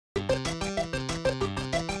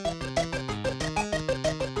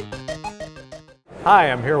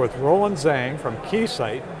Hi, I'm here with Roland Zhang from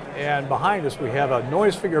Keysight, and behind us we have a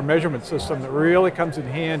noise figure measurement system that really comes in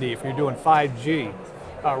handy if you're doing 5G.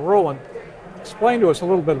 Roland, explain to us a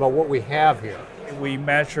little bit about what we have here. We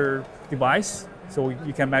measure device, so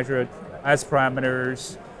you can measure S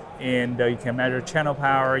parameters, and you can measure channel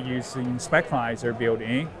power using spectralizer built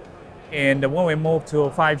in. And when we move to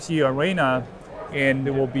a 5G arena, and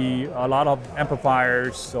there will be a lot of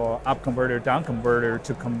amplifiers or up converter, down converter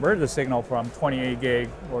to convert the signal from 28 gig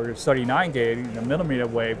or 39 gig in the millimeter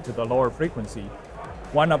wave to the lower frequency.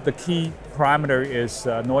 One of the key parameter is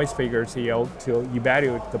noise figure CO to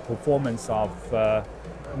evaluate the performance of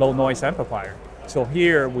low noise amplifier. So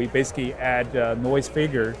here we basically add noise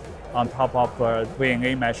figure on top of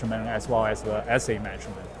VNA measurement as well as SA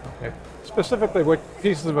measurement. Okay. Specifically, what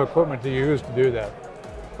pieces of equipment do you use to do that?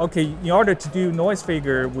 Okay, in order to do noise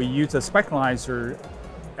figure, we use a spectralizer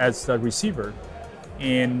as the receiver,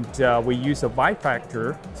 and we use a vibe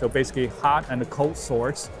factor, so basically hot and cold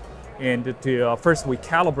source. And first we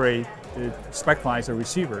calibrate the spectralizer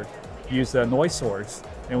receiver, use a noise source,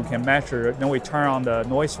 and we can measure. Then we turn on the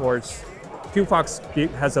noise source.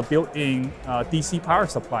 FieldFox has a built-in DC power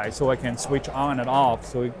supply, so I can switch on and off.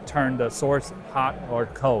 So we turn the source hot or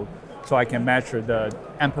cold, so I can measure the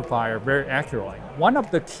amplifier very accurately. One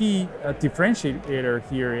of the key differentiator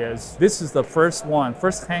here is this is the first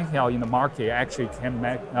handheld in the market actually can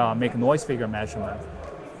make noise figure measurement.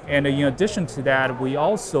 And in addition to that, we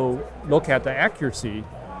also look at the accuracy.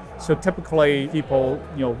 So typically people,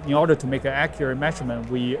 in order to make an accurate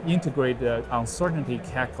measurement, we integrate the uncertainty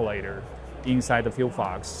calculator inside the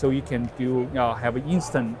FieldFox. So you can have an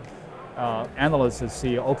instant analysis,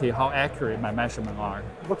 see, okay, how accurate my measurements are.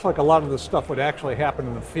 Looks like a lot of this stuff would actually happen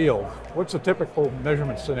in the field. What's a typical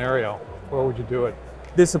measurement scenario? Where would you do it?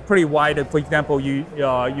 This is pretty wide. For example,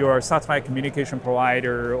 you're a satellite communication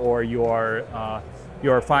provider or you're a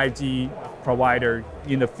 5G provider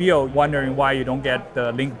in the field, wondering why you don't get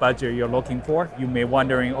the link budget you're looking for. You may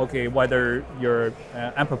wondering, okay, whether your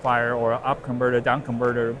amplifier or up converter, down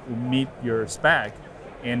converter will meet your spec.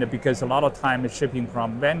 And because a lot of time it's shipping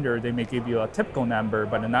from vendor, they may give you a typical number,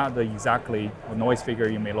 but not exactly the noise figure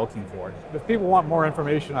you may be looking for. If people want more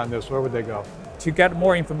information on this, where would they go? To get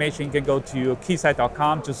more information, you can go to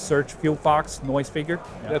keysight.com, just search FieldFox noise figure.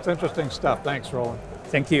 That's interesting stuff. Thanks, Roland.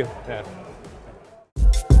 Thank you. Yeah.